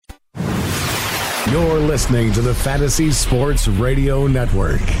You're listening to the Fantasy Sports Radio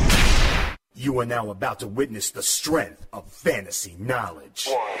Network. You are now about to witness the strength of fantasy knowledge.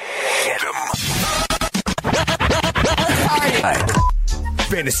 Get 'em.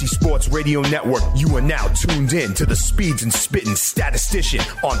 Fantasy Sports Radio Network, you are now tuned in to the Speeds and Spittin' Statistician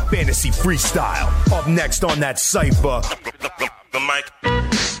on Fantasy Freestyle. Up next on that cipher, The mic.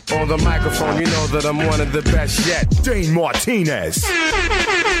 On the microphone, you know that I'm one of the best yet. Dane Martinez.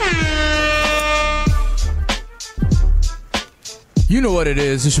 You know what it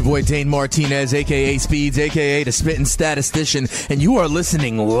is. It's your boy Dane Martinez, a.k.a. Speeds, a.k.a. the Spittin' Statistician, and you are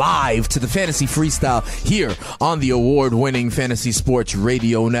listening live to the Fantasy Freestyle here on the award-winning Fantasy Sports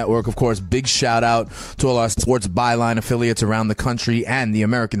Radio Network. Of course, big shout-out to all our sports byline affiliates around the country and the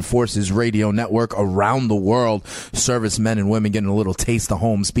American Forces Radio Network around the world. Servicemen and women getting a little taste of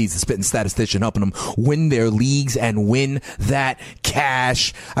home. Speeds, the Spittin' Statistician, helping them win their leagues and win that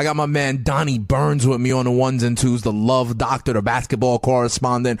cash. I got my man Donnie Burns with me on the ones and twos, the love doctor, the basketball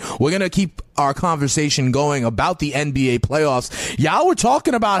correspondent. We're going to keep our conversation going about the NBA playoffs. Y'all were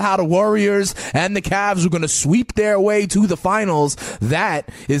talking about how the Warriors and the Cavs were going to sweep their way to the finals. That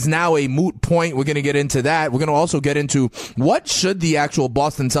is now a moot point. We're going to get into that. We're going to also get into what should the actual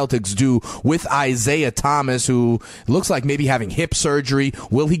Boston Celtics do with Isaiah Thomas, who looks like maybe having hip surgery.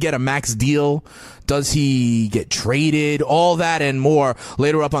 Will he get a max deal? Does he get traded? All that and more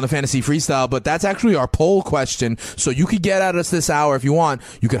later up on the Fantasy Freestyle. But that's actually our poll question. So you could get at us this hour if you want.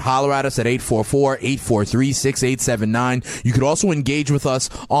 You could holler at us at 844-843-6879. You could also engage with us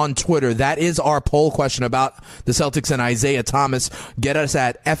on Twitter. That is our poll question about the Celtics and Isaiah Thomas. Get us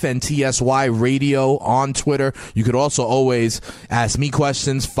at FNTSY Radio on Twitter. You could also always ask me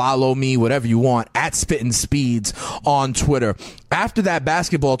questions, follow me, whatever you want, at Spittin' Speeds on Twitter. After that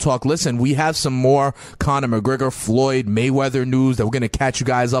basketball talk, listen, we have some more Conor McGregor, Floyd, Mayweather news that we're going to catch you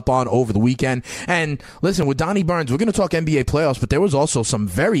guys up on over the weekend. And listen, with Donnie Burns, we're going to talk NBA playoffs, but there was also some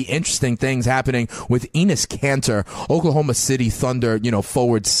very interesting things happening with Enes Kanter, Oklahoma City Thunder,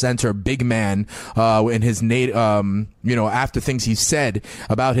 forward center, big man, in his native, after things he said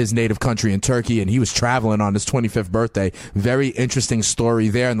about his native country in Turkey, and he was traveling on his 25th birthday. Very interesting story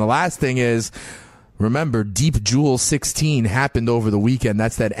there. And the last thing is, remember, Deep Jewel 16 happened over the weekend.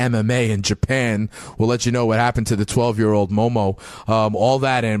 That's that MMA in Japan. We'll let you know what happened to the 12-year-old Momo. All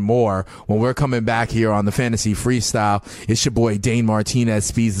that and more when we're coming back here on the Fantasy Freestyle. It's your boy Dane Martinez,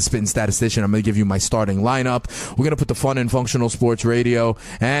 Speeds, the Spittin' Statistician. I'm going to give you my starting lineup. We're going to put the fun in functional sports radio,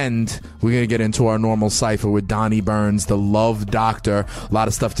 and we're going to get into our normal cipher with Donnie Burns, the love doctor. A lot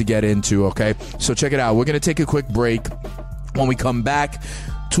of stuff to get into, okay? So check it out. We're going to take a quick break. When we come back,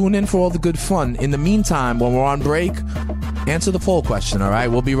 tune in for all the good fun. In the meantime, when we're on break, answer the poll question, all right?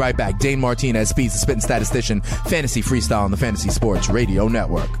 We'll be right back. Dane Martinez, Speeds, the Spittin' Statistician, Fantasy Freestyle on the Fantasy Sports Radio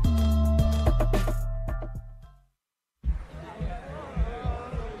Network.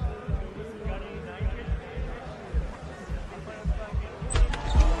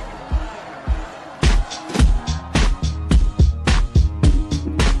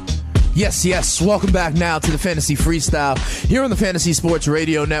 Yes. Welcome back now to the Fantasy Freestyle here on the Fantasy Sports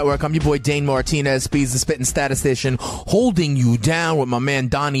Radio Network. I'm your boy Dane Martinez, Speeds, the Spittin' Statistician, holding you down with my man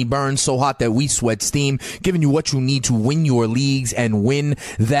Donnie Burns, so hot that we sweat steam, giving you what you need to win your leagues and win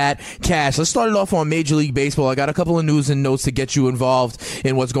that cash. Let's start it off on Major League Baseball. I got a couple of news and notes to get you involved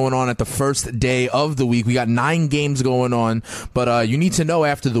in what's going on at the first day of the week. We got 9 games going on, but you need to know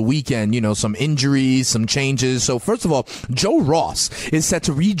after the weekend, some injuries, some changes. So first of all, Joe Ross is set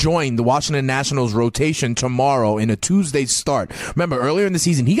to rejoin the Washington Nationals rotation tomorrow in a Tuesday start. Remember, earlier in the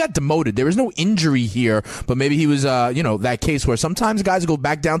season, he got demoted. There was no injury here, but maybe he was, that case where sometimes guys go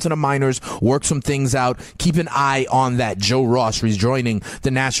back down to the minors, work some things out. Keep an eye on that. Joe Ross rejoining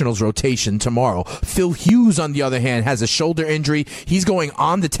the Nationals rotation tomorrow. Phil Hughes, on the other hand, has a shoulder injury. He's going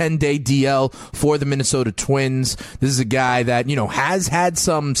on the 10-day DL for the Minnesota Twins. This is a guy that, has had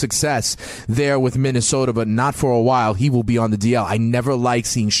some success there with Minnesota, but not for a while. He will be on the DL. I never like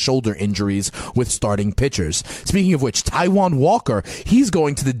seeing shoulder injuries with starting pitchers. Speaking of which, Taijuan Walker, he's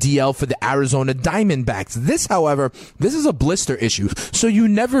going to the DL for the Arizona Diamondbacks. This, however, this is a blister issue, so you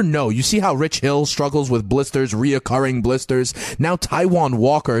never know. You see how Rich Hill struggles with blisters, reoccurring blisters. Now Taijuan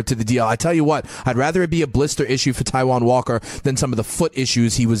Walker to the DL. I tell you what, I'd rather it be a blister issue for Taijuan Walker than some of the foot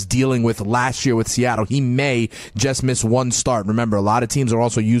issues he was dealing with last year with Seattle. He may just miss one start. Remember, a lot of teams are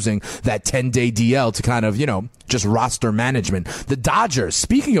also using that 10-day DL to kind of, just roster management. The Dodgers,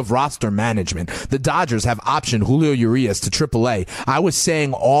 speaking of roster management, the Dodgers have optioned Julio Urias to AAA. I was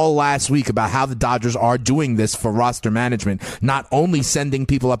saying all last week about how the Dodgers are doing this for roster management, not only sending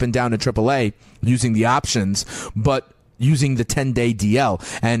people up and down to AAA using the options, but using the 10-day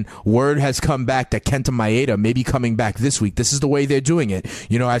DL. And word has come back that Kenta Maeda may be coming back this week. This is the way they're doing it.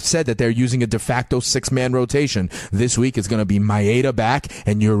 You know, I've said that they're using a de facto 6-man rotation. This week it's going to be Maeda back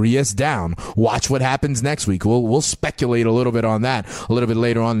and Urias down. Watch what happens next week. We'll speculate a little bit on that a little bit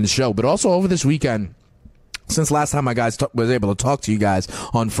later on in the show. But also over this weekend, since last time I was able to talk to you guys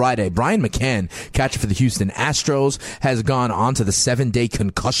on Friday, Brian McCann, catcher for the Houston Astros, has gone on to the 7-day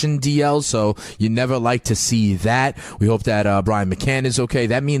concussion DL, so you never like to see that. We hope that Brian McCann is okay.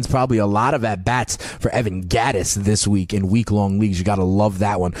 That means probably a lot of at-bats for Evan Gattis this week in week-long leagues. You got to love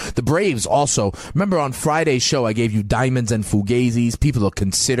that one. The Braves also, remember on Friday's show, I gave you diamonds and fugazis, people to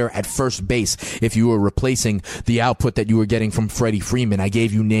consider at first base if you were replacing the output that you were getting from Freddie Freeman. I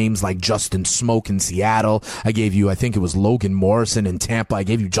gave you names like Justin Smoke in Seattle. I gave you, I think it was Logan Morrison in Tampa. I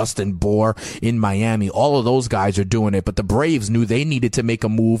gave you Justin Bour in Miami. All of those guys are doing it, but the Braves knew they needed to make a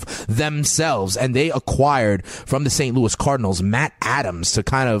move themselves, and they acquired from the St. Louis Cardinals Matt Adams to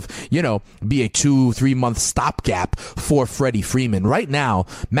kind of, you know, be a 2-3 month stopgap for Freddie Freeman. Right now,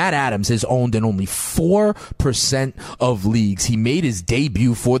 Matt Adams is owned in only 4% of leagues. He made his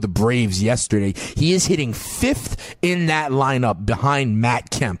debut for the Braves yesterday. He is hitting 5th in that lineup behind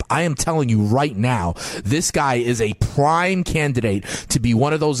Matt Kemp. I am telling you right now, this guy is a prime candidate to be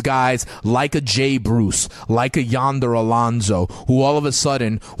one of those guys like a Jay Bruce, like a Yonder Alonso, who all of a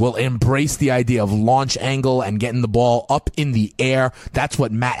sudden will embrace the idea of launch angle and getting the ball up in the air. That's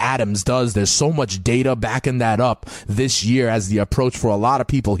what Matt Adams does. There's so much data backing that up this year as the approach for a lot of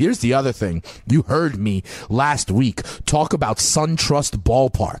people. Here's the other thing. You heard me last week talk about SunTrust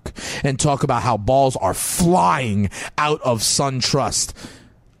Ballpark and talk about how balls are flying out of SunTrust.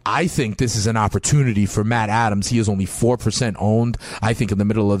 I think this is an opportunity for Matt Adams. He is only 4% owned. I think in the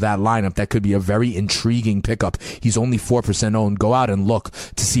middle of that lineup, that could be a very intriguing pickup. He's only 4% owned. Go out and look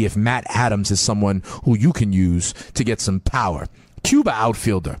to see if Matt Adams is someone who you can use to get some power. Cuba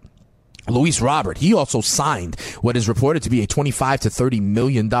outfielder Luis Robert, he also signed what is reported to be a $25 to $30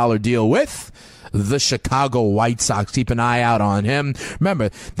 million deal with the Chicago White Sox. Keep an eye out on him. Remember,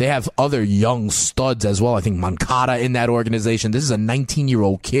 they have other young studs as well. I think Moncada in that organization. This is a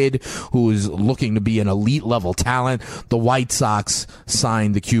 19-year-old kid who is looking to be an elite level talent. The White Sox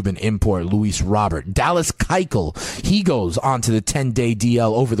signed the Cuban import, Luis Robert. Dallas Keuchel, he goes on to the 10-day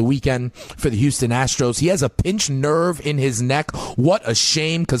DL over the weekend for the Houston Astros. He has a pinched nerve in his neck. What a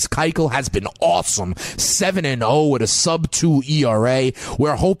shame, because Keuchel has been awesome. 7-0 with a sub-2 ERA.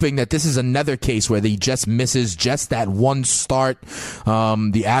 We're hoping that this is another case where he just misses just that one start.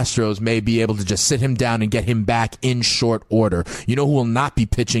 The Astros may be able to just sit him down and get him back in short order. You know who will not be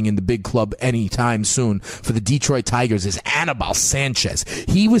pitching in the big club anytime soon for the Detroit Tigers is Anibal Sanchez.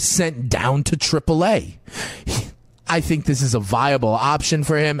 He was sent down to AAA. I think this is a viable option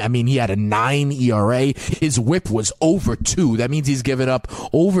for him. I mean, he had a 9 ERA. His whip was over 2. That means he's given up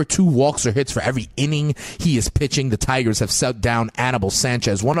over 2 walks or hits for every inning he is pitching. The Tigers have set down Anibal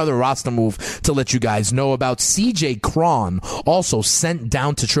Sanchez. One other roster move to let you guys know about. CJ Cron, also sent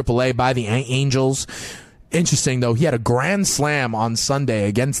down to AAA by the Angels. Interesting, though, he had a grand slam on Sunday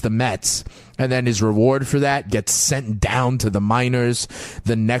against the Mets, and then his reward for that gets sent down to the minors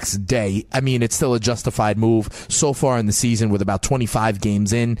the next day. I mean, it's still a justified move. So far in the season, with about 25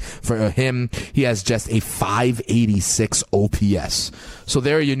 games in for him, he has just a 586 OPS. So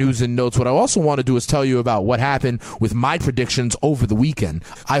there are your news and notes. What I also want to do is tell you about what happened with my predictions over the weekend.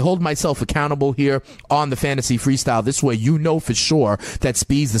 I hold myself accountable here on the Fantasy Freestyle. This way you know for sure that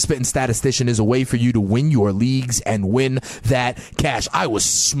Speeds, the Spittin' Statistician, is a way for you to win your leagues and win that cash. I was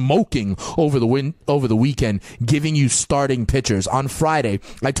smoking over the weekend, giving you starting pitchers. On Friday,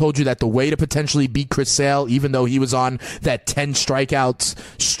 I told you that the way to potentially beat Chris Sale, even though he was on that 10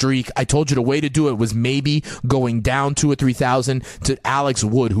 strikeouts streak, I told you the way to do it was maybe going down 2,000 or 3,000 to Alex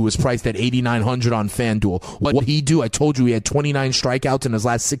Wood, who was priced at 8,900 on FanDuel. What he do? I told you he had 29 strikeouts in his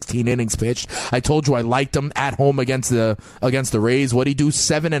last 16 innings pitched. I told you I liked him at home against the Rays. What he do?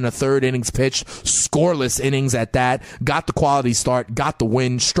 7 1/3 innings pitched, scoreless innings at that. Got the quality start, got the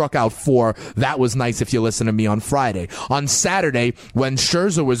win, struck out 4. That was nice if you listen to me on Friday. On Saturday, when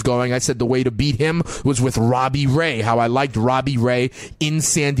Scherzer was going, I said the way to beat him was with Robbie Ray. How I liked Robbie Ray in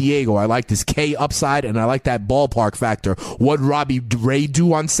San Diego. I liked his K upside, and I liked that ballpark factor. What Robbie Ray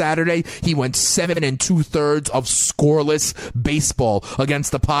do on Saturday? He went 7 2/3 of scoreless baseball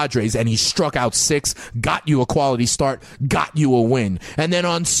against the Padres, and he struck out 6, got you a quality start, got you a win. And then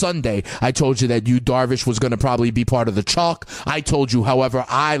on Sunday, I told you that Yu Darvish was going to probably be part of the chalk. I told you, however,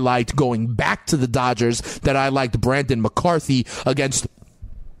 I liked going back to the Dodgers, that I liked Brandon McCarthy against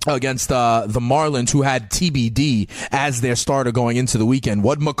against the Marlins, who had TBD as their starter going into the weekend.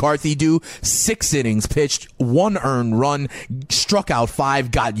 What'd McCarthy do? 6 innings pitched, 1 earned run, struck out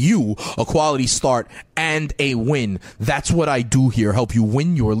 5, got you a quality start and a win. That's what I do here, help you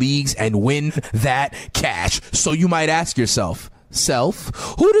win your leagues and win that cash. So you might ask yourself,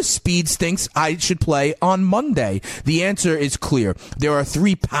 who does Speeds thinks I should play on Monday? The answer is clear. There are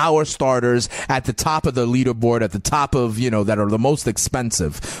 3 power starters at the top of the leaderboard, at the top of, that are the most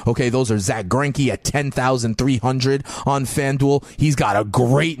expensive. Okay, those are Zach Greinke at 10,300 on FanDuel. He's got a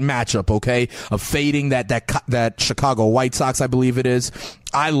great matchup, okay, of fading that Chicago White Sox, I believe it is.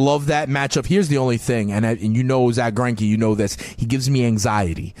 I love that matchup. Here's the only thing, and you know Zach Greinke, you know this. He gives me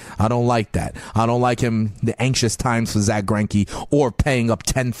anxiety. I don't like that. I don't like him, the anxious times for Zach Greinke, or paying up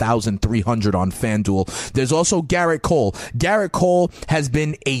 10,300 on FanDuel. There's also Garrett Cole. Garrett Cole has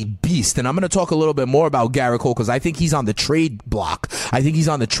been a beast, and I'm going to talk a little bit more about Garrett Cole because I think he's on the trade block. I think he's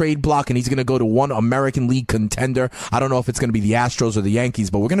on the trade block, and he's going to go to one American League contender. I don't know if it's going to be the Astros or the Yankees,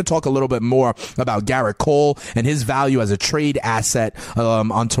 but we're going to talk a little bit more about Garrett Cole and his value as a trade asset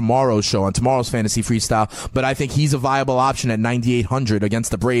on tomorrow's show, on tomorrow's Fantasy Freestyle. But I think he's a viable option at 9,800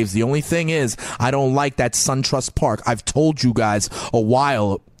 against the Braves. The only thing is, I don't like that SunTrust Park. I've told you guys a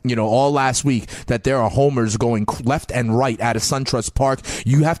while, all last week, that there are homers going left and right out of SunTrust Park.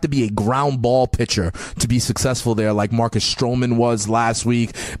 You have to be a ground ball pitcher to be successful there, like Marcus Stroman was last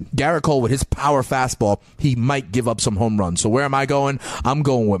week. Garrett Cole, with his power fastball, he might give up some home runs. So where am I going? I'm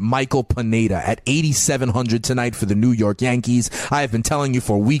going with Michael Pineda at 8,700 tonight for the New York Yankees. I have been telling you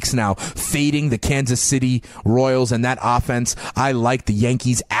for weeks now, fading the Kansas City Royals and that offense. I like the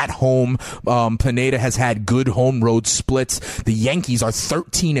Yankees at home. Pineda has had good home road splits. The Yankees are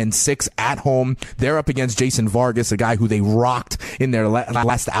 13-6 at home. They're up against Jason Vargas, a guy who they rocked in their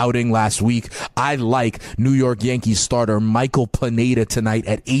last outing last week. I like New York Yankees starter Michael Pineda tonight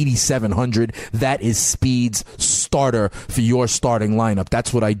at 8,700. That is Speed's starter for your starting lineup.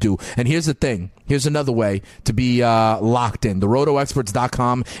 That's what I do. And here's the thing. Here's another way to be locked in. The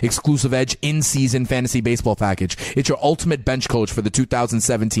RotoExperts.com exclusive edge in-season fantasy baseball package. It's your ultimate bench coach for the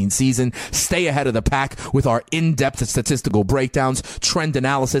 2017 season. Stay ahead of the pack with our in-depth statistical breakdowns, trend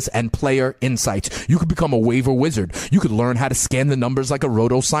analysis, and player insights. You could become a waiver wizard. You could learn how to scan the numbers like a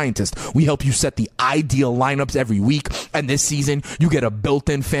roto scientist. We help you set the ideal lineups every week. And this season, you get a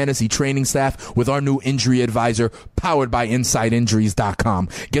built-in fantasy training staff with our new injury advisor, powered by InsideInjuries.com.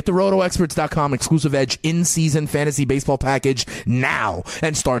 Get the RotoExperts.com exclusive edge in-season fantasy baseball package now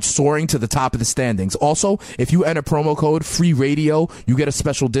and start soaring to the top of the standings. Also, if you enter promo code FREERADIO, you get a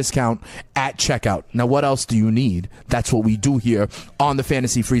special discount at checkout. Now, what else do you need? That's what we do here on the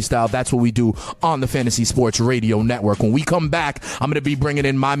Fantasy Freestyle. That's what we do on the Fantasy Sports Radio Network. When we come back, I'm going to be bringing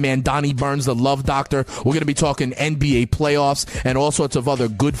in my man Donnie Burns, the Love Doctor. We're going to be talking NBA playoffs and all sorts of other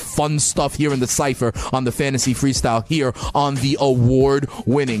good, fun stuff here in the Cypher on the Fantasy Freestyle here on the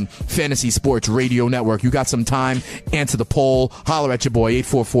award-winning Fantasy Sports Radio Network. You got some time? Answer the poll. Holler at your boy,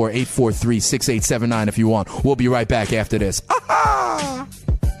 844-843-6879 if you want. We'll be right back after this. Ah-ha!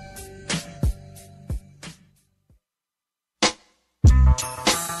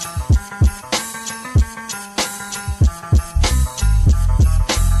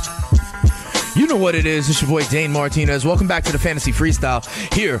 You know what it is. It's your boy Dane Martinez. Welcome back to the Fantasy Freestyle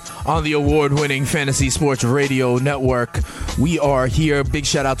here on the award-winning Fantasy Sports Radio Network. We are here. Big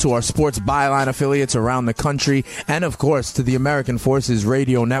shout out to our Sports Byline affiliates around the country and, of course, to the American Forces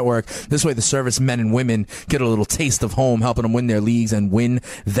Radio Network. This way the servicemen and women get a little taste of home, helping them win their leagues and win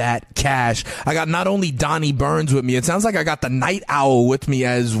that cash. I got not only Donnie Burns with me, it sounds like I got the Night Owl with me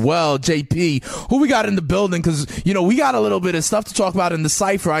as well. JP, who we got in the building? Because, we got a little bit of stuff to talk about in the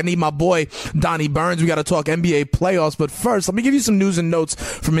Cypher. I need my boy Donnie Burns. We got to talk NBA playoffs, but first, let me give you some news and notes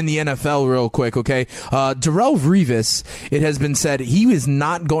from in the NFL real quick, okay? Darrelle Revis, it has been said he is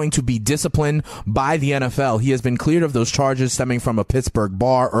not going to be disciplined by the NFL. He has been cleared of those charges stemming from a Pittsburgh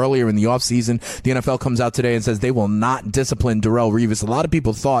bar earlier in the offseason. The NFL comes out today and says they will not discipline Darrelle Revis. A lot of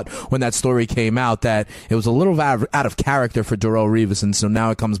people thought when that story came out that it was a little out of character for Darrelle Revis, and so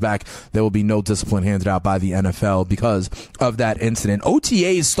now it comes back. There will be no discipline handed out by the NFL because of that incident. OTA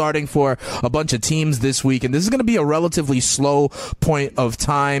is starting for a bunch of teams this week, and this is going to be a relatively slow point of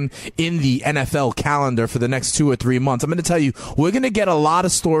time in the NFL calendar for the next 2 or 3 months. I'm going to tell you, we're going to get a lot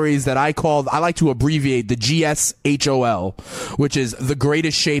of stories that I like to abbreviate the GSHOL, which is the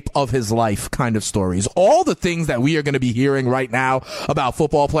greatest shape of his life kind of stories. All the things that we are going to be hearing right now about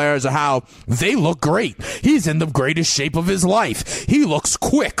football players are how they look great. He's in the greatest shape of his life. He looks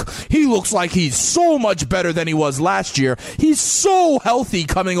quick. He looks like he's so much better than he was last year. He's so healthy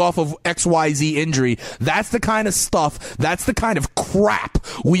coming off of XYZ injury. That's the kind of stuff, that's the kind of crap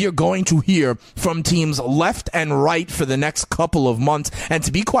we are going to hear from teams left and right for the next couple of months. And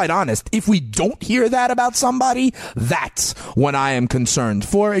to be quite honest, if we don't hear that about somebody, that's when I am concerned.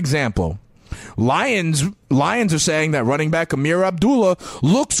 For example, Lions are saying that running back Amir Abdullah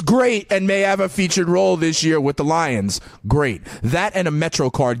looks great and may have a featured role this year with the Lions. Great. That and a Metro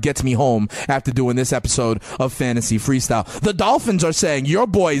card gets me home after doing this episode of Fantasy Freestyle. The Dolphins are saying, your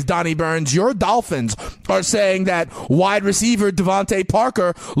boys, Donnie Burns, your Dolphins are saying that wide receiver Devontae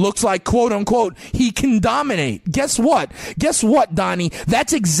Parker looks like, quote unquote, he can dominate. Guess what? Guess what, Donnie?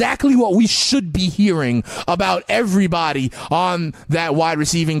 That's exactly what we should be hearing about everybody on that wide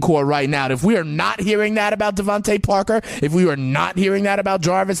receiving core right now. If we are not hearing that about Devontae Parker, if we were not hearing that about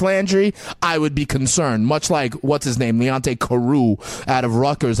Jarvis Landry, I would be concerned. Much like, what's his name, Leonte Carew out of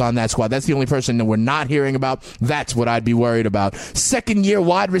Rutgers on that squad. That's the only person that we're not hearing about. That's what I'd be worried about. Second-year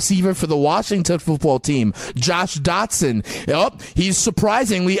wide receiver for the Washington football team, Josh Dotson. He's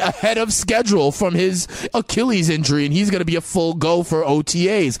surprisingly ahead of schedule from his Achilles injury, and he's going to be a full go for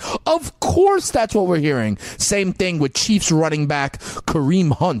OTAs. Of course, that's what we're hearing. Same thing with Chiefs running back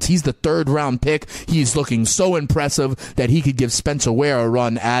Kareem Hunt. He's the third-round pick. He's looking so impressive that he could give Spencer Ware a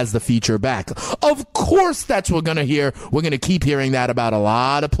run as the feature back. Of course, that's what we're going to hear. We're going to keep hearing that about a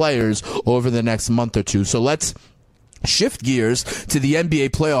lot of players over the next month or two. So let's shift gears to the NBA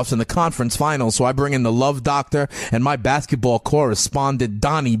playoffs and the conference finals. So I bring in the love doctor and my basketball correspondent,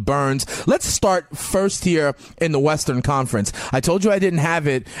 Donnie Burns. Let's start first here in the Western Conference. I told you I didn't have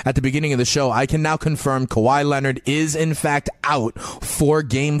it at the beginning of the show. I can now confirm Kawhi Leonard is in fact out for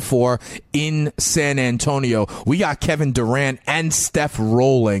Game 4 in San Antonio. We got Kevin Durant and Steph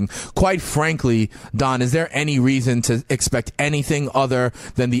rolling. Quite frankly, Don, is there any reason to expect anything other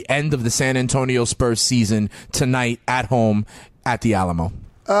than the end of the San Antonio Spurs season tonight at home at the Alamo?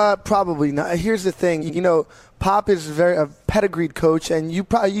 Probably not. Here's the thing. You know, Pop is a pedigreed coach, and you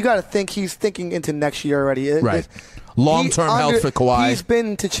got to think he's thinking into next year already. Right. Long-term health for Kawhi. He's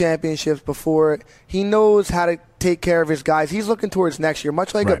been to championships before. He knows how to take care of his guys. He's looking towards next year,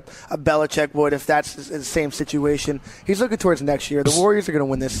 much like a Belichick would if that's the same situation. He's looking towards next year. The Warriors are going to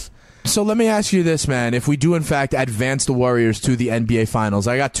win this. So let me ask you this, man. If we do, in fact, advance the Warriors to the NBA Finals,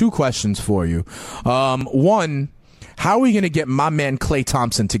 I got two questions for you. One, how are we going to get my man Klay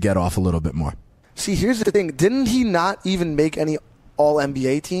Thompson to get off a little bit more? See, here's the thing. Didn't he not even make any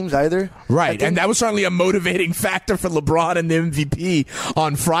All-NBA teams either? Right, and that was certainly a motivating factor for LeBron and the MVP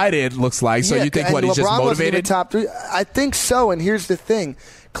on Friday, it looks like. So you think, what, he's LeBron just motivated? Top 3. I think so, and here's the thing.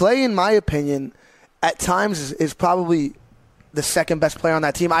 Klay, in my opinion, at times is probably the second best player on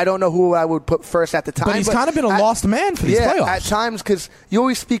that team. I don't know who I would put first at the time. But he's kind of been a lost man for these playoffs. At times, because you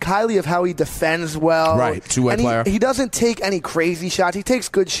always speak highly of how he defends well. Right, two-way player. He doesn't take any crazy shots. He takes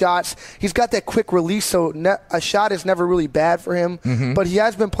good shots. He's got that quick release, so a shot is never really bad for him. Mm-hmm. But he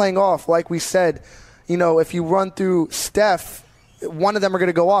has been playing off. Like we said, you know, if you run through Steph, one of them are going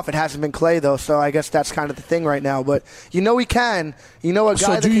to go off. It hasn't been Klay, though, so I guess that's kind of the thing right now. But you know he can. You know a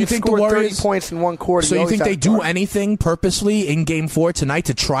guy that can score 30 points in one quarter. So you think they do anything purposely in Game 4 tonight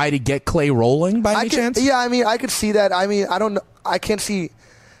to try to get Klay rolling by any chance? Yeah, I mean, I could see that. I mean, I don't know. I can't see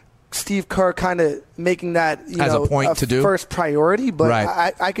Steve Kerr kind of making that as a point to do first priority, but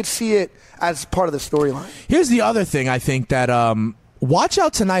I could see it as part of the storyline. Here's the other thing I think that watch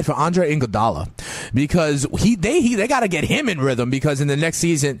out tonight for Andre Iguodala, because they got to get him in rhythm, because in the next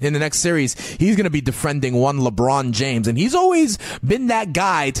series, he's going to be defending one LeBron James, and he's always been that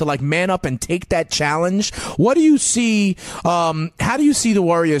guy to like man up and take that challenge. What do you see? How do you see the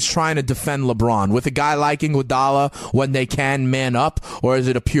Warriors trying to defend LeBron with a guy like Iguodala when they can man up, or is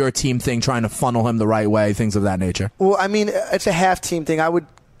it a pure team thing trying to funnel him the right way, things of that nature? Well, I mean, it's a half team thing. I would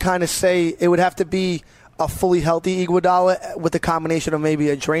kind of say it would have to be a fully healthy Iguodala with a combination of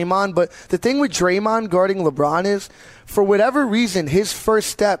maybe a Draymond. But the thing with Draymond guarding LeBron is, for whatever reason, his first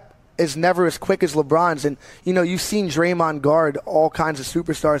step is never as quick as LeBron's. And, you know, you've seen Draymond guard all kinds of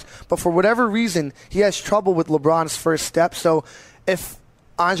superstars. But for whatever reason, he has trouble with LeBron's first step. So if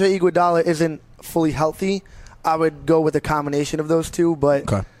Andre Iguodala isn't fully healthy, I would go with a combination of those two.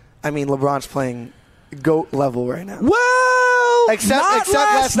 But, I mean, LeBron's playing GOAT level right now. Except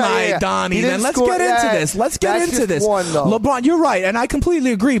last night, Donnie. Then let's get into this. Let's get into this. LeBron, you're right, and I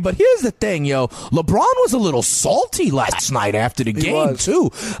completely agree. But here's the thing, yo. LeBron was a little salty last night after the game too.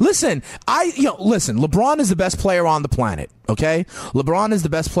 Listen, LeBron is the best player on the planet. Okay, LeBron is the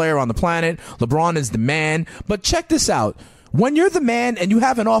best player on the planet. LeBron is the man. But check this out. when you're the man and you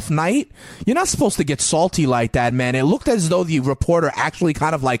have an off night, you're not supposed to get salty like that, man. It looked as though the reporter actually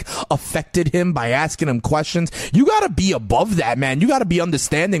kind of like affected him by asking him questions. You got to be above that, man. You got to be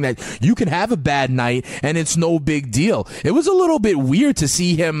understanding that you can have a bad night and it's no big deal. It was a little bit weird to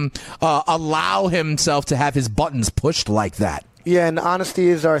see him allow himself to have his buttons pushed like that. Yeah, and honesty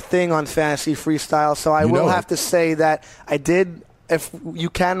is our thing on Fantasy Freestyle, so I will have to say that I did... If you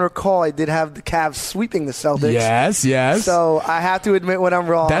can recall, I did have the Cavs sweeping the Celtics. Yes. So I have to admit when I'm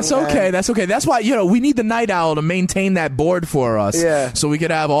wrong. That's okay. That's why, we need the Night Owl to maintain that board for us. Yeah. So we could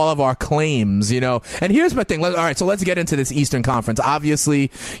have all of our claims, And here's my thing. All right, so let's get into this Eastern Conference. Obviously,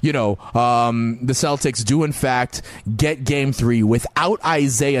 the Celtics do, in fact, get Game 3 without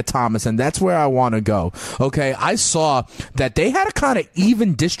Isaiah Thomas, and that's where I want to go. Okay, I saw that they had a kind of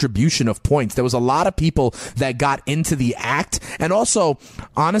even distribution of points. There was a lot of people that got into the act, and also,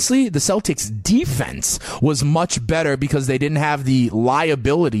 honestly, the Celtics' defense was much better because they didn't have the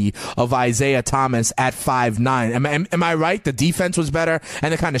liability of Isaiah Thomas at 5'9". Am I right? The defense was better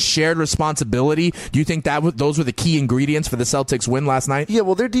and the kind of shared responsibility. Do you think that those were the key ingredients for the Celtics' win last night? Yeah,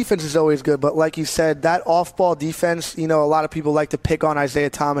 well, their defense is always good, but like you said, that off-ball defense, a lot of people like to pick on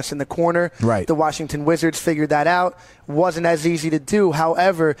Isaiah Thomas in the corner. Right. The Washington Wizards figured that out. Wasn't as easy to do.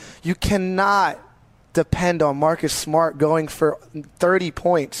 However, you cannot depend on Marcus Smart going for 30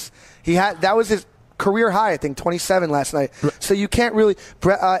 points. That was his career high, I think, 27 last night. So you can't really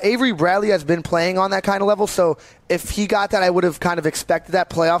Avery Bradley has been playing on that kind of level, so if he got that, I would have kind of expected that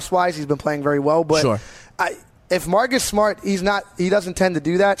playoffs-wise. He's been playing very well, but sure. If Marcus Smart, he doesn't tend to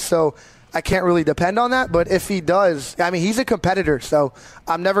do that, so I can't really depend on that, but if he does, he's a competitor, so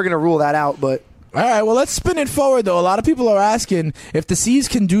I'm never going to rule that out, but all right, well, let's spin it forward, though. A lot of people are asking if the C's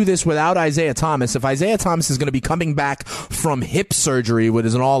can do this without Isaiah Thomas, if Isaiah Thomas is going to be coming back from hip surgery, which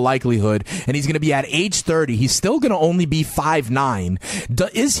is in all likelihood, and he's going to be at age 30, he's still going to only be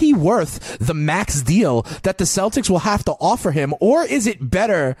 5'9". Is he worth the max deal that the Celtics will have to offer him, or is it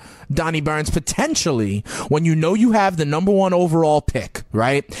better, Donnie Burns, potentially, when you have the number 1 overall pick,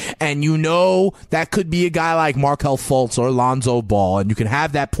 right, and that could be a guy like Markelle Fultz or Lonzo Ball, and you can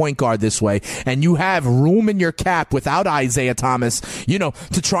have that point guard this way, and you have room in your cap without Isaiah Thomas,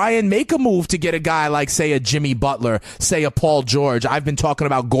 to try and make a move to get a guy like, say, a Jimmy Butler, say a Paul George. I've been talking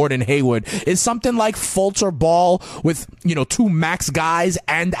about Gordon Hayward. Is something like Fultz or Ball with, 2 max guys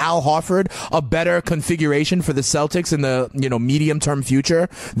and Al Horford a better configuration for the Celtics in the, medium-term future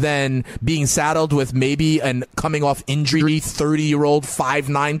than being saddled with maybe an coming off injury 30-year-old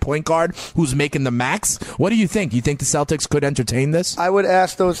 5'9" point guard who's making the max? What do you think? You think the Celtics could entertain this? I would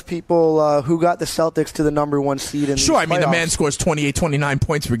ask those people who got the Celtics to the number 1 seed in Sure, the the man scores 28, 29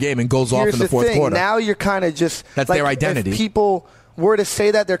 points per game and goes off in the fourth quarter. Now you're kind of just... That's their identity. If people were to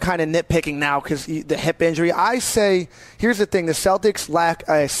say that, they're kind of nitpicking now because the hip injury. I say, here's the thing. The Celtics lack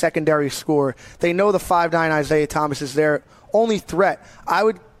a secondary scorer. They know the 5'9" Isaiah Thomas is their only threat. I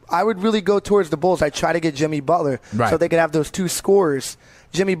would really go towards the Bulls. I'd try to get Jimmy Butler so they could have those 2 scorers.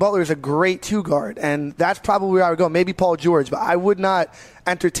 Jimmy Butler is a great 2-guard, and that's probably where I would go. Maybe Paul George, but I would not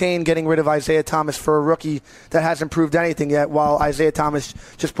entertain getting rid of Isaiah Thomas for a rookie that hasn't proved anything yet, while Isaiah Thomas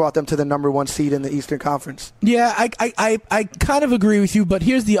just brought them to the number 1 seed in the Eastern Conference. Yeah, I kind of agree with you, but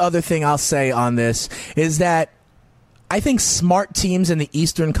here's the other thing I'll say on this, is that I think smart teams in the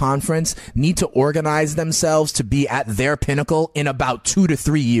Eastern Conference need to organize themselves to be at their pinnacle in about 2 to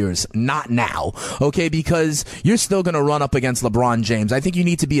 3 years, not now, okay? Because you're still going to run up against LeBron James. I think you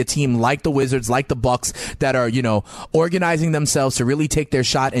need to be a team like the Wizards, like the Bucks, that are, organizing themselves to really take their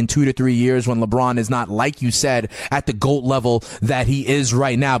shot in 2 to 3 years when LeBron is not, like you said, at the GOAT level that he is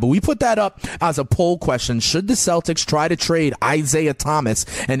right now. But we put that up as a poll question. Should the Celtics try to trade Isaiah Thomas,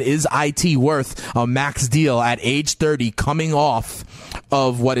 and is IT worth a max deal at age 30? Coming off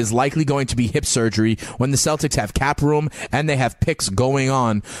of what is likely going to be hip surgery when the Celtics have cap room and they have picks going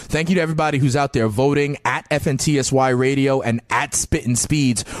on. Thank you to everybody who's out there voting at FNTSY Radio and at Spittin'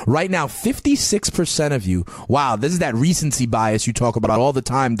 Speeds. Right now, 56% of you, wow, this is that recency bias you talk about all the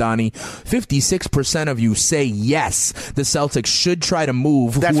time, Donnie. 56% of you say yes, the Celtics should try to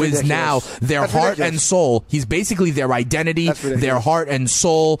move who is now their heart and soul. He's basically their identity, their heart and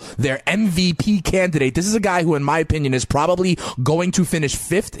soul, their MVP candidate. This is a guy who, in my opinion, is probably going to finish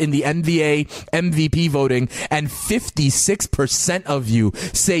 5th in the NBA MVP voting, and 56% of you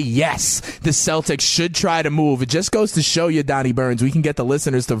say yes, the Celtics should try to move. It just goes to show you, Donnie Burns, we can get the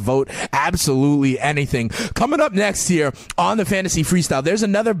listeners to vote absolutely anything. Coming up next here on the Fantasy Freestyle, there's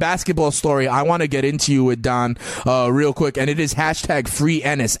another basketball story I want to get into you with, Don, real quick, and it is hashtag free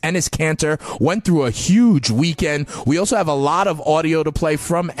Ennis. Ennis Cantor went through a huge weekend. We also have a lot of audio to play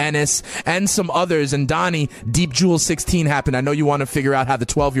from Ennis and some others, and Donnie, Deep Jewel April 16 happened? I know you want to figure out how the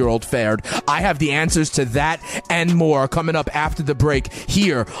 12-year-old fared. I have the answers to that and more coming up after the break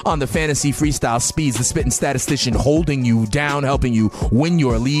here on the Fantasy Freestyle. Speeds, the spitting statistician, holding you down, helping you win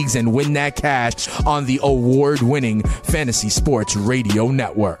your leagues and win that cash on the award-winning Fantasy Sports Radio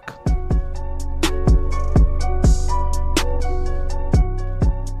Network.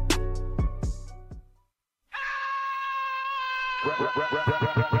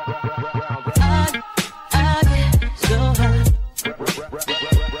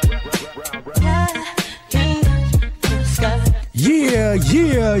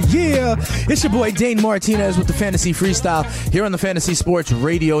 Yeah. It's your boy Dane Martinez with the Fantasy Freestyle here on the Fantasy Sports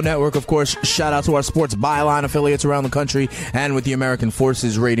Radio Network. Of course, shout out to our Sports Byline affiliates around the country and with the American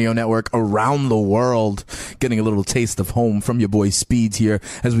Forces Radio Network around the world. Getting a little taste of home from your boy Speeds here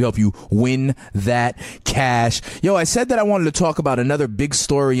as we help you win that cash. Yo, I said that I wanted to talk about another big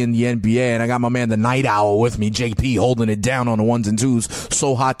story in the NBA, and I got my man the Night Owl with me, JP, holding it down on the ones and twos.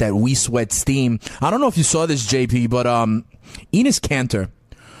 So hot that we sweat steam. I don't know if you saw this, JP, but Enes Kanter,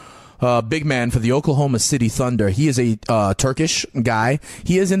 big man for the Oklahoma City Thunder. He is a Turkish guy.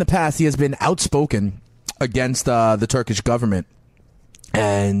 He has been outspoken against the Turkish government.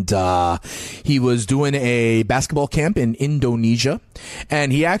 And he was doing a basketball camp in Indonesia,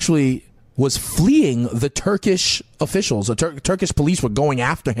 and he actually was fleeing the Turkish officials. The Turkish police were going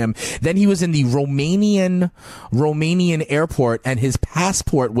after him. Then he was in the Romanian airport, and his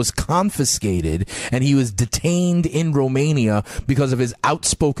passport was confiscated, and he was detained in Romania because of his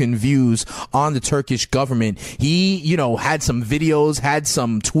outspoken views on the Turkish government. He, had some videos, had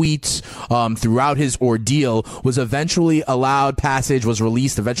some tweets throughout his ordeal, was eventually allowed passage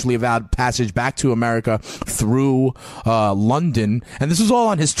back to America through London. And this was all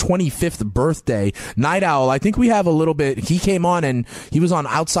on his 25th birthday. Night Owl, I think we have a little bit. He came on and he was on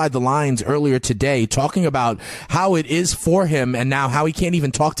Outside the Lines earlier today talking about how it is for him and now how he can't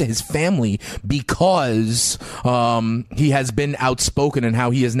even talk to his family because he has been outspoken and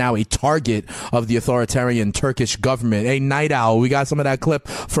how he is now a target of the authoritarian Turkish government. Hey, Night Owl, we got some of that clip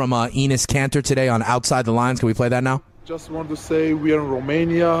from Enes Kanter today on Outside the Lines. Can we play that now? Just wanted to say we are in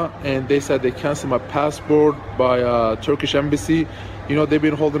Romania, and they said they canceled my passport by Turkish embassy. They've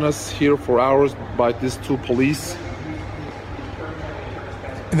been holding us here for hours by these two police.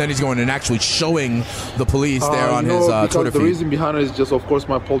 And then he's going and actually showing the police there on his Twitter feed. The reason behind it is just, of course,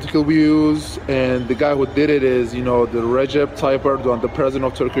 my political views. And the guy who did it is, the Recep Tayyip Erdogan, the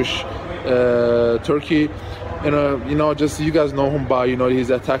president of Turkey. And, just you guys know him by, he's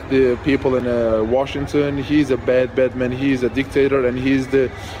attacked the people in Washington. He's a bad man. He's a dictator, and he's the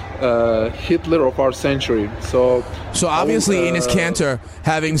Hitler of our century. So obviously Enes Kanter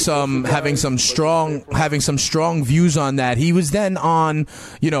having some strong views on that. He was then on,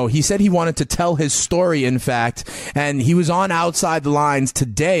 he said he wanted to tell his story, in fact, and he was on Outside the Lines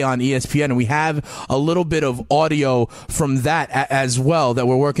today on ESPN, and we have a little bit of audio from that as well that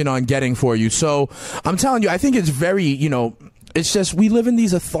we're working on getting for you. So I'm telling you, I think it's very, it's just we live in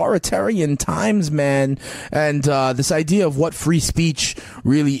these authoritarian times, man, and this idea of what free speech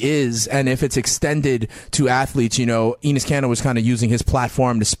really is and if it's extended to athletes. Enes Kanter was kind of using his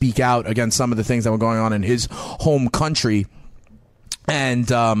platform to speak out against some of the things that were going on in his home country. And,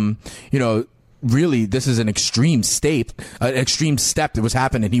 really, this is an extreme step that was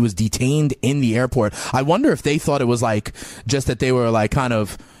happening. He was detained in the airport. I wonder if they thought it was just that they were kind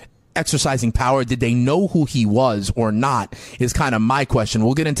of exercising power. Did they know who he was or not is kind of my question.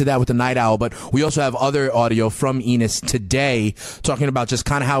 We'll get into that with the Night Owl, but we also have other audio from Enes today talking about just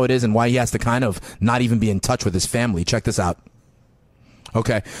kind of how it is and why he has to kind of not even be in touch with his family. Check this out.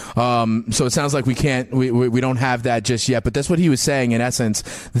 Okay. So it sounds like we don't have that just yet, but that's what he was saying in essence,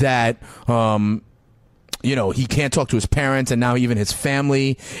 that, he can't talk to his parents, and now even his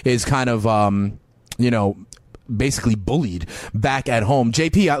family is kind of, basically bullied back at home.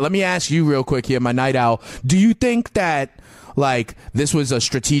 JP, let me ask you real quick here, my Night Owl. Do you think that this was a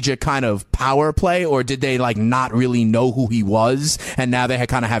strategic kind of power play, or did they not really know who he was and now they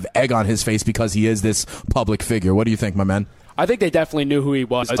kind of have egg on his face because he is this public figure? What do you think, my man? I think they definitely knew who he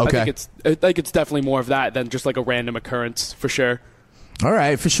was. Okay. I think it's definitely more of that than just a random occurrence, for sure. All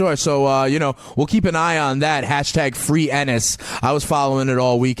right, for sure. So, we'll keep an eye on that. Hashtag free Enes. I was following it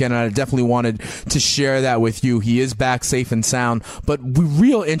all weekend, and I definitely wanted to share that with you. He is back safe and sound, but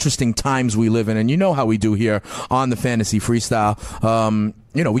real interesting times we live in, and you know how we do here on the Fantasy Freestyle.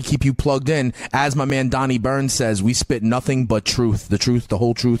 we keep you plugged in. As my man Donnie Burns says, we spit nothing but truth, the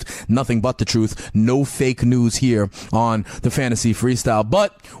whole truth, nothing but the truth. No fake news here on the Fantasy Freestyle.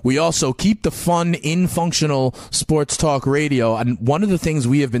 But we also keep the fun in functional sports talk radio. And one of the things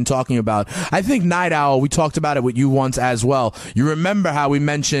we have been talking about, I think Night Owl, we talked about it with you once as well. You remember how we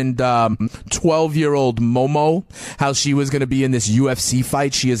mentioned 12-year-old Momo, how she was going to be in this UFC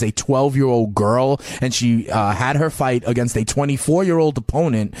fight. She is a 12-year-old girl, and she had her fight against a 24-year-old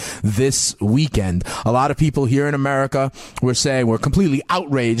opponent this weekend. A lot of people here in America were saying we're completely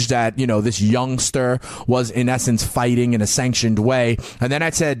outraged that, this youngster was in essence fighting in a sanctioned way. And then I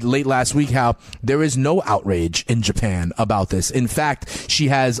said late last week how there is no outrage in Japan about this. In fact, she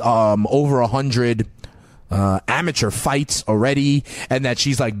has over 100 amateur fights already, and that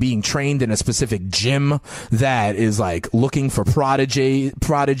she's like being trained in a specific gym that is like looking for prodigies.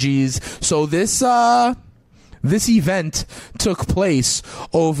 So this event took place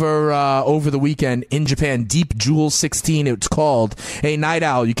over the weekend in Japan. Deep Jewel 16, it's called. Hey, Night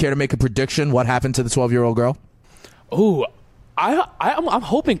Owl, you care to make a prediction? What happened to the 12-year-old girl? Ooh, I'm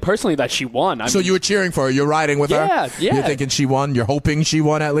hoping personally that she won. So you were cheering for her? You're riding with her? Yeah. You're thinking she won? You're hoping she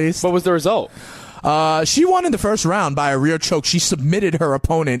won at least? What was the result? She won in the first round by a rear choke. She submitted her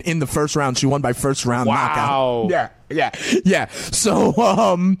opponent in the first round. She won by first round knockout. Yeah. So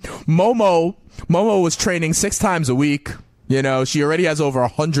Momo was training 6 times a week. She already has over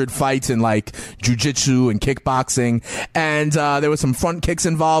 100 fights in like jiu-jitsu and kickboxing, and there was some front kicks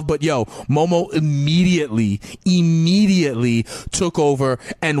involved. But Momo immediately took over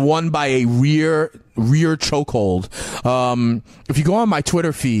and won by a rear chokehold. If you go on my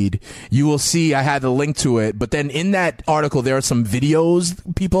Twitter feed, you will see I had a link to it. But then in that article, there are some videos.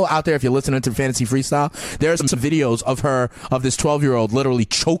 People out there, if you're listening to Fantasy Freestyle, there are some videos of this 12-year-old literally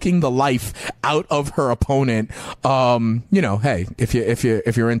choking the life out of her opponent. Hey, if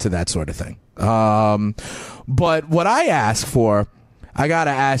you're into that sort of thing. But what I ask for, I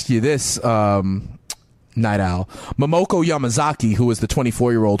gotta ask you this. Night Owl. Momoko Yamazaki, who was the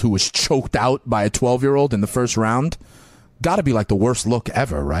 24-year-old who was choked out by a 12-year-old in the first round, got to be like the worst look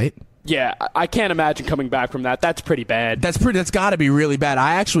ever, right? Yeah, I can't imagine coming back from that. That's pretty bad. That's got to be really bad.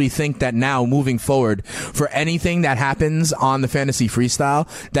 I actually think that now, moving forward, for anything that happens on the Fantasy Freestyle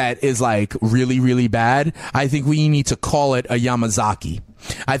that is like really, really bad, I think we need to call it a Yamazaki.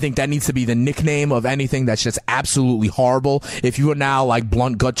 I think that needs to be the nickname of anything that's just absolutely horrible. If you are now like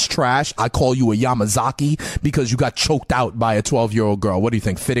Blunt Guts Trash, I call you a Yamazaki because you got choked out by a 12-year-old girl. What do you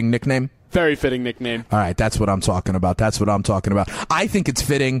think? Fitting nickname? Very fitting nickname. All right, that's what I'm talking about. I think it's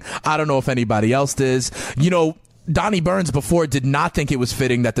fitting. I don't know if anybody else does. Donnie Burns before did not think it was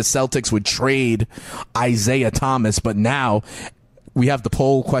fitting that the Celtics would trade Isaiah Thomas, but now we have the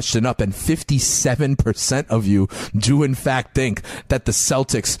poll question up, and 57% of you do in fact think that the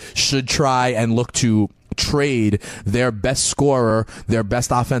Celtics should try and look to trade their best scorer, their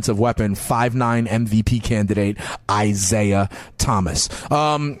best offensive weapon, 5'9" MVP candidate, Isaiah Thomas.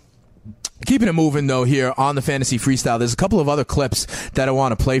 Keeping it moving, though, here on the Fantasy Freestyle, there's a couple of other clips that I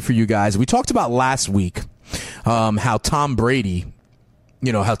want to play for you guys. We talked about last week how Tom Brady's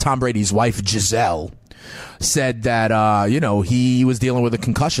wife, Giselle, said that, he was dealing with a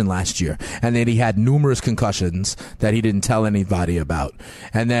concussion last year, and that he had numerous concussions that he didn't tell anybody about.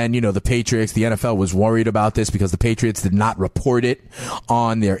 And then, the Patriots, the NFL was worried about this because the Patriots did not report it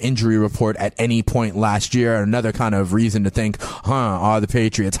on their injury report at any point last year. Another kind of reason to think, are the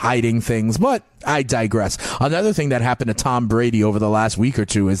Patriots hiding things? But I digress. Another thing that happened to Tom Brady over the last week or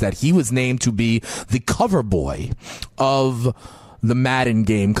two is that he was named to be the cover boy of the Madden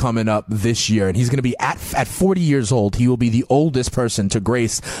game coming up this year, and he's going to be at 40 years old. He will be the oldest person to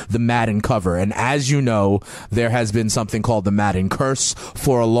grace the Madden cover. And as you know, there has been something called the Madden curse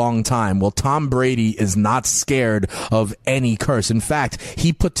for a long time. Well, Tom Brady is not scared of any curse. In fact,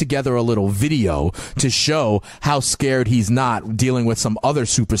 he put together a little video to show how scared he's not, dealing with some other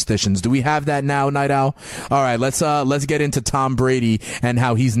superstitions. Do we have that now, Night Owl? All right, let's get into Tom Brady and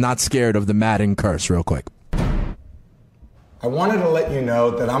how he's not scared of the Madden curse real quick. I wanted to let you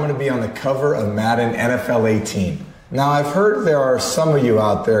know that I'm going to be on the cover of Madden NFL 18. Now, I've heard there are some of you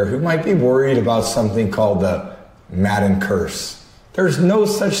out there who might be worried about something called the Madden curse. There's no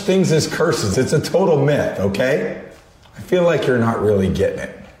such things as curses. It's a total myth, okay? I feel like you're not really getting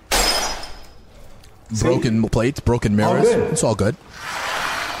it. Broken plates, broken mirrors. All good. It's all good.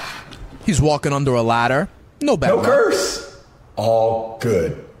 He's walking under a ladder. No bad. No curse. All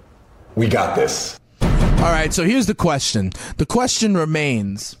good. We got this. All right, so here's the question. The question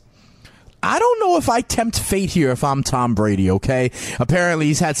remains, I don't know if I tempt fate here if I'm Tom Brady, okay? Apparently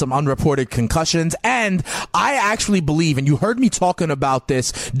he's had some unreported concussions, and I actually believe, and you heard me talking about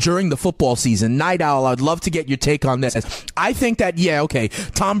this during the football season, Night Owl, I'd love to get your take on this. I think that,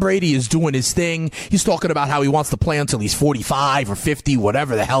 Tom Brady is doing his thing. He's talking about how he wants to play until he's 45 or 50,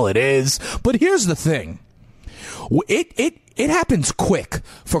 whatever the hell it is. But here's the thing. It happens quick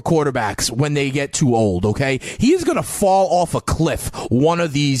for quarterbacks when they get too old, okay? He's going to fall off a cliff one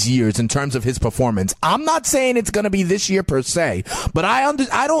of these years in terms of his performance. I'm not saying it's going to be this year per se, but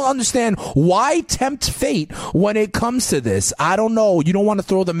I don't understand why tempt fate when it comes to this. I don't know. You don't want to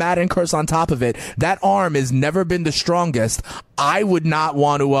throw the Madden curse on top of it. That arm has never been the strongest. I would not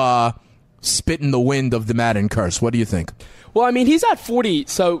want to spit in the wind of the Madden curse. What do you think? Well, I mean, he's at 40,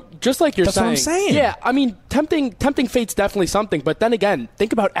 so just like you're saying. That's what I'm saying. Yeah, I mean, tempting fate's definitely something, but then again,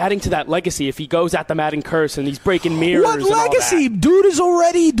 think about adding to that legacy if he goes at the Madden curse and he's breaking mirrors. What legacy? Dude has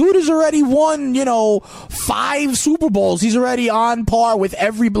already won, 5 Super Bowls. He's already on par with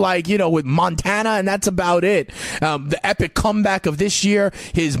with Montana, and that's about it. The epic comeback of this year,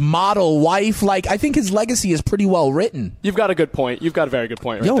 his model wife, I think his legacy is pretty well written. You've got a good point. You've got a very good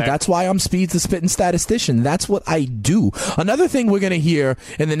point right there. That's why I'm Speeds the Spittin' Statistician. That's what I do. Another thing we're going to hear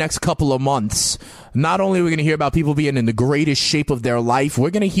in the next couple of months, not only are we going to hear about people being in the greatest shape of their life,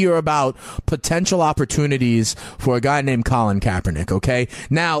 we're going to hear about potential opportunities for a guy named Colin Kaepernick, okay?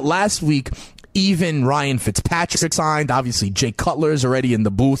 Now, last week, even Ryan Fitzpatrick signed. Obviously, Jay Cutler's already in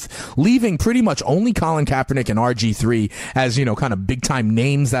the booth, leaving pretty much only Colin Kaepernick and RG3 as, kind of big-time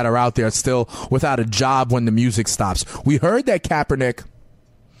names that are out there still without a job when the music stops. We heard that Kaepernick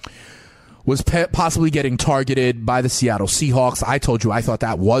was possibly getting targeted by the Seattle Seahawks. I told you I thought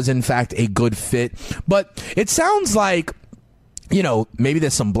that was, in fact, a good fit. But it sounds like, maybe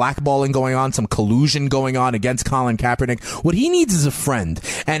there's some blackballing going on, some collusion going on against Colin Kaepernick. What he needs is a friend.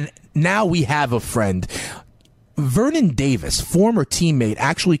 And now we have a friend. Vernon Davis, former teammate,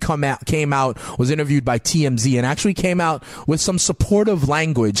 actually came out, was interviewed by TMZ, and actually came out with some supportive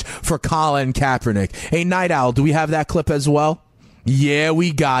language for Colin Kaepernick. Hey, Night Owl, do we have that clip as well? Yeah,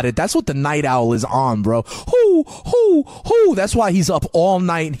 we got it. That's what the Night Owl is on, bro. Hoo. That's why he's up all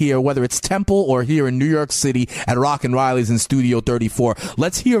night here, whether it's Temple or here in New York City at Rock and Riley's in Studio 34.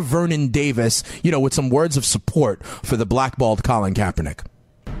 Let's hear Vernon Davis, with some words of support for the blackballed Colin Kaepernick.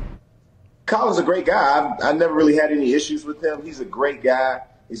 Colin's a great guy. I never really had any issues with him. He's a great guy.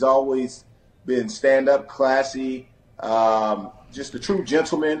 He's always been stand-up, classy, just a true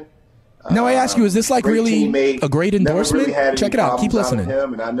gentleman. Now I ask you, is this really teammate. A great endorsement? Really Check it out. Keep listening.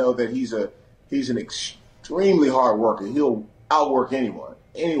 Him, and I know that he's an extremely hard worker. He'll outwork anyone,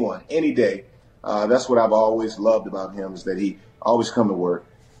 any day. That's what I've always loved about him, is that he always come to work.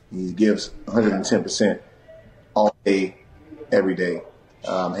 He gives 110% all day, every day,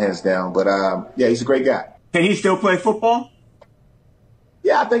 hands down. But he's a great guy. Can he still play football?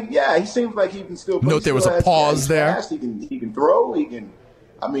 Yeah, I think. Yeah, he seems like he can still play. Note there was a pause there. Fast. He can throw. He can.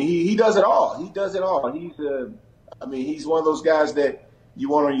 He does it all. He's one of those guys that you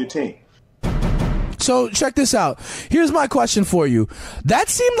want on your team. So check this out. Here's my question for you. That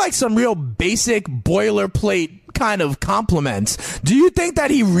seemed like some real basic boilerplate kind of compliments. Do you think that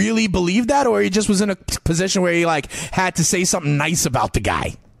he really believed that, or he just was in a position where he had to say something nice about the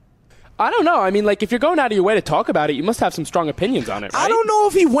guy? I don't know. If you're going out of your way to talk about it, you must have some strong opinions on it, right? I don't know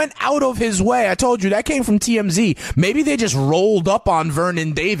if he went out of his way. I told you, that came from TMZ. Maybe they just rolled up on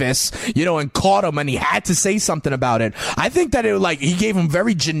Vernon Davis, and caught him, and he had to say something about it. I think that he gave him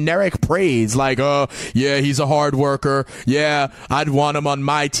very generic praise, he's a hard worker. Yeah, I'd want him on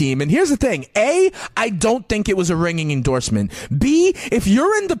my team. And here's the thing. A, I don't think it was a ringing endorsement. B, if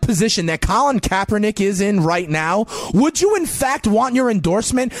you're in the position that Colin Kaepernick is in right now, would you in fact want your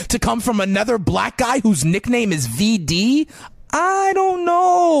endorsement to come from another black guy whose nickname is VD? I don't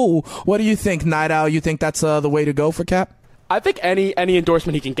know. What do you think, Night Owl? You think that's the way to go for Cap? I think any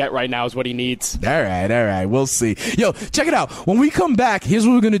endorsement he can get right now is what he needs. All right. We'll see. Yo, check it out. When we come back, here's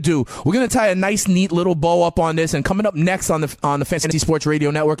what we're going to do. We're going to tie a nice, neat little bow up on this. And coming up next on the Fantasy Sports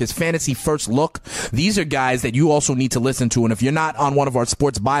Radio Network is Fantasy First Look. These are guys that you also need to listen to. And if you're not on one of our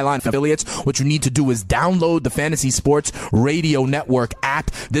Sports Byline affiliates, what you need to do is download the Fantasy Sports Radio Network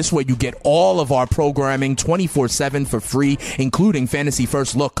app. This way you get all of our programming 24/7 for free, including Fantasy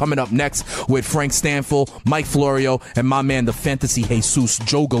First Look, coming up next with Frank Stanfill, Mike Florio, and my man, the Fantasy Jesus,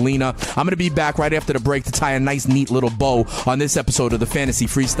 Joe Galena. I'm going to be back right after the break to tie a nice, neat little bow on this episode of the Fantasy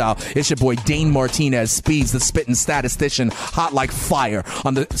Freestyle. It's your boy Dane Martinez, Speeds, the Spittin' Statistician, hot like fire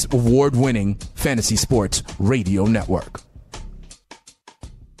on the award-winning Fantasy Sports Radio Network.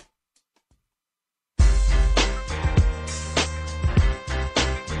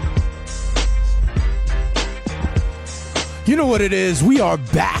 You know what it is. We are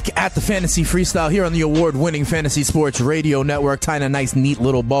back at the Fantasy Freestyle here on the award-winning Fantasy Sports Radio Network. Tying a nice, neat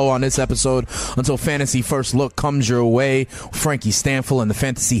little bow on this episode until Fantasy First Look comes your way. Frankie Stanfield and the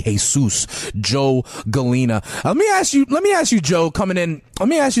Fantasy Jesus, Joe Galena. Let me ask you, Joe, coming in. Let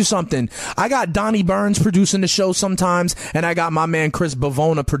me ask you something. I got Donnie Burns producing the show sometimes, and I got my man Chris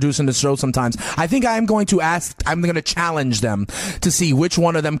Bavona producing the show sometimes. I think I'm going to challenge them to see which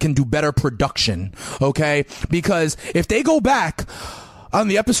one of them can do better production, okay? Because if they go back on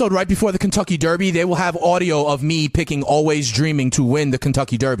the episode right before the Kentucky Derby, they will have audio of me picking Always Dreaming to win the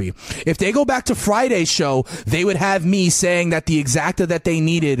Kentucky Derby. If they go back to Friday's show, they would have me saying that the exacta that they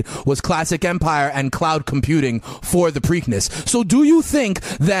needed was Classic Empire and cloud computing for the Preakness. So do you think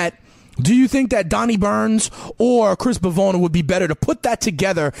that Donnie Burns or Chris Bavona would be better to put that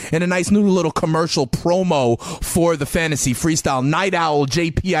together in a nice new little commercial promo for the Fantasy Freestyle? Night Owl,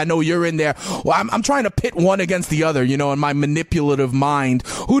 JP, I know you're in there. Well, I'm trying to pit one against the other, in my manipulative mind.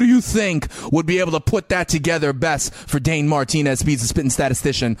 Who do you think would be able to put that together best for Dane Martinez, Speeds the Spitting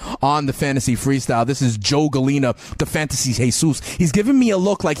Statistician, on the Fantasy Freestyle? This is Joe Galena, the Fantasy Jesus. He's giving me a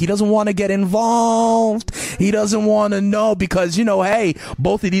look like he doesn't want to get involved. He doesn't want to know because, hey,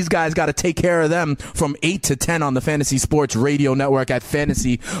 both of these guys got to take care of them from 8 to 10 on the Fantasy Sports Radio Network at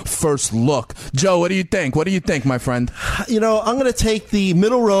Fantasy First Look. Joe, what do you think? What do you think, my friend? I'm going to take the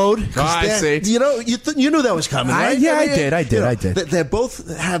middle road. I see. You knew that was coming, right? I did. They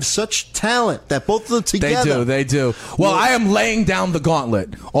both have such talent that both of them together. They do. Well, I am laying down the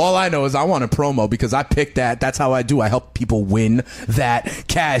gauntlet. All I know is I want a promo because I picked that. That's how I do. I help people win that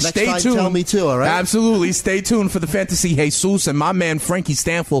cash. Next Stay time, tuned. tell me too, all right? Absolutely. Stay tuned for the Fantasy Jesus and my man Frankie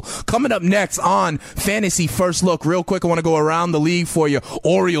Stanfield coming up next on Fantasy First Look. Real quick, I want to go around the league for you.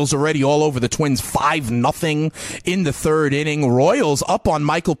 Orioles already all over the Twins, 5-0 in the third inning. Royals up on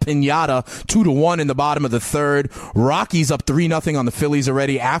Michael Pinata, 2-1 in the bottom of the third. Rockies up 3-0 on the Phillies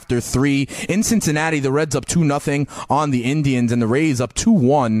already after 3. In Cincinnati, the Reds up 2-0 on the Indians, and the Rays up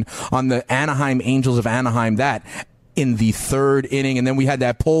 2-1 on the Anaheim Angels of Anaheim. That in the third inning. And then we had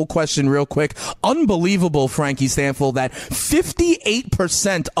that poll question real quick. Unbelievable, Frankie Stanfield, that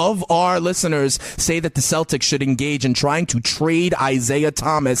 58% of our listeners say that the Celtics should engage in trying to trade Isaiah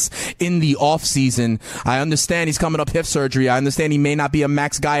Thomas in the offseason. I understand he's coming up hip surgery. I understand he may not be a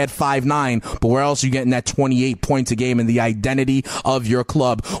max guy at 5'9", but where else are you getting that 28 points a game in the identity of your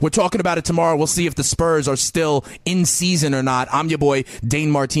club? We're talking about it tomorrow. We'll see if the Spurs are still in season or not. I'm your boy,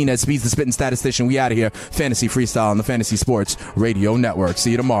 Dane Martinez, Speeds the Spitting Statistician. We out of here. Fantasy Freestyle on the Fantasy Sports Radio Network.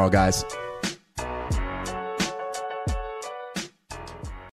 See you tomorrow, guys.